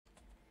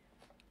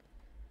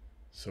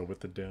So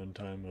with the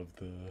downtime of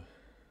the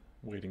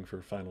waiting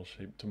for final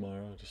shape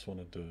tomorrow, I just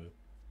wanted to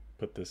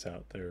put this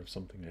out there of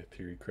something I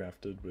theory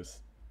crafted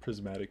with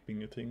Prismatic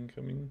being a thing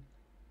coming,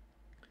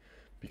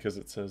 because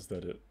it says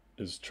that it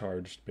is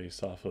charged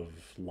based off of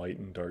light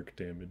and dark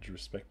damage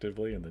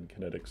respectively, and then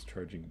kinetics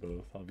charging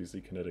both. Obviously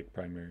kinetic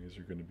primaries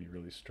are going to be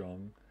really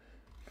strong,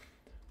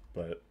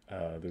 but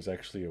there's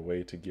actually a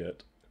way to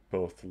get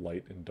both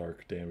light and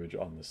dark damage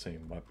on the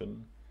same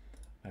weapon,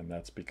 and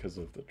that's because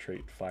of the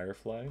trait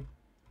Firefly,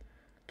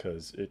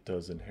 because it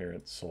does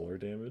inherent solar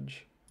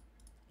damage.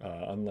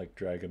 Unlike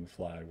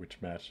Dragonfly,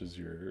 which matches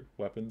your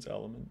weapon's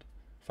element,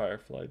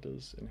 Firefly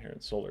does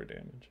inherent solar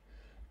damage.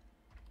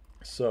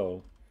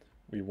 So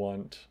we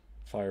want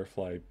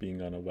Firefly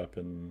being on a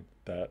weapon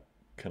that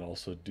can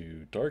also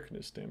do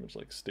darkness damage,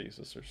 like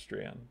Stasis or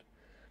Strand.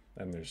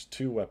 And there's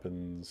two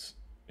weapons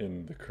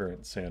in the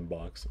current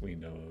sandbox that we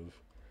know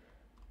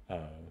of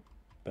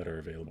that are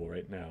available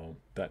right now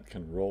that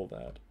can roll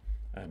that.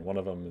 And one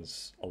of them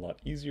is a lot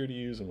easier to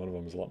use, and one of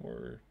them is a lot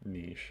more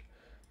niche.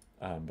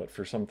 But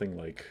for something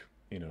like,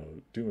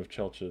 Doom of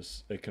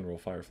Chelchis, it can roll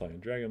Firefly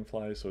and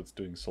Dragonfly, so it's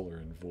doing solar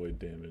and void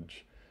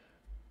damage,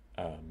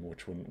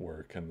 which wouldn't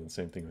work. And then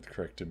same thing with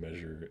Corrective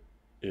Measure,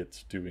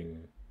 it's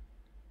doing,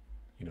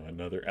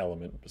 another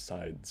element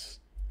besides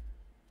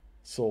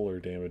solar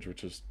damage,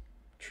 which is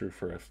true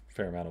for a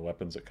fair amount of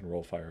weapons that can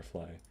roll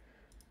Firefly.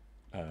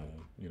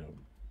 You know,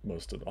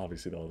 most of,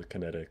 obviously, all the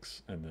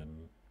kinetics, and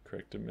then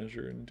Corrective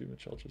Measure and Doom of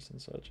Chelchis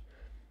and such.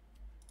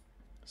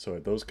 So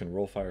those can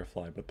roll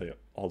Firefly, but they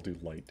all do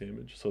light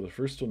damage. So the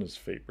first one is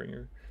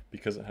Fatebringer,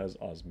 because it has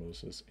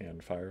Osmosis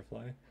and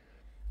Firefly.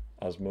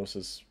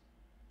 Osmosis,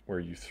 where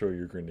you throw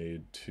your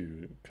grenade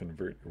to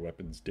convert your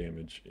weapon's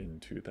damage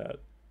into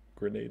that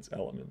grenade's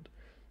element.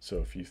 So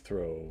if you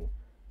throw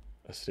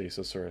a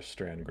Stasis or a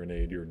Strand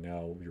grenade, your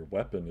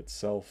weapon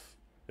itself,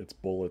 its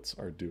bullets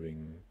are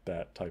doing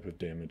that type of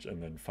damage, and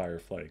then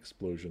Firefly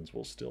explosions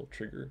will still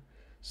trigger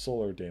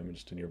solar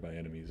damage to nearby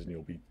enemies, and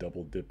you'll be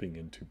double dipping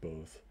into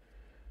both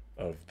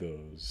of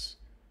those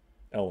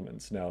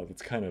elements. Now,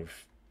 that's kind of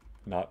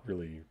not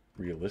really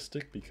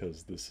realistic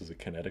because this is a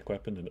kinetic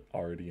weapon and it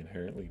already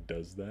inherently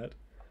does that.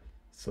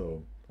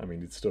 So, I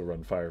mean, you'd still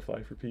run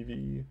Firefly for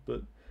PvE,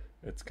 but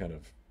it's kind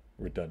of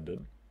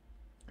redundant.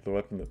 The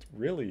weapon that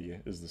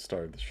really is the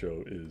star of the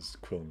show is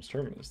Quillem's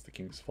Terminus, the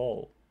King's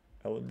Fall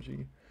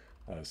LMG.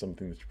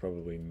 Something that you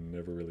probably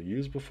never really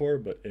used before,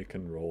 but it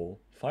can roll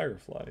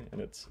Firefly,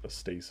 and it's a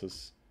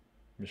stasis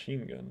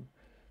machine gun.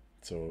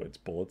 So its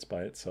bullets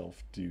by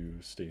itself do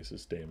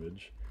stasis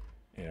damage,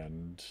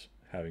 and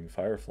having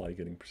Firefly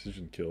getting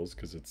precision kills,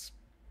 because its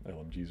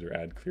LMGs are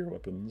ad clear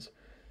weapons,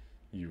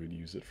 you would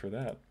use it for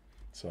that.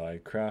 So I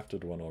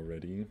crafted one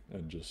already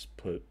and just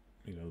put,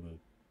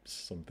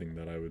 something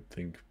that I would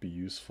think be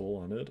useful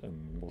on it,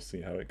 and we'll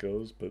see how it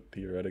goes, but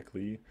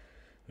theoretically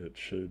it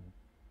should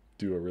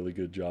do a really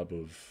good job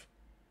of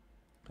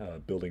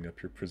building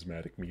up your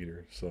prismatic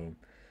meter. So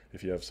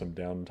if you have some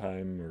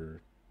downtime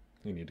or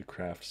you need to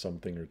craft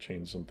something or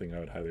change something, I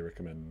would highly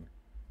recommend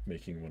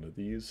making one of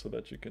these so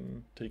that you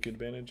can take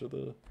advantage of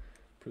the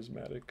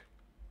prismatic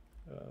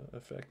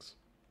effects.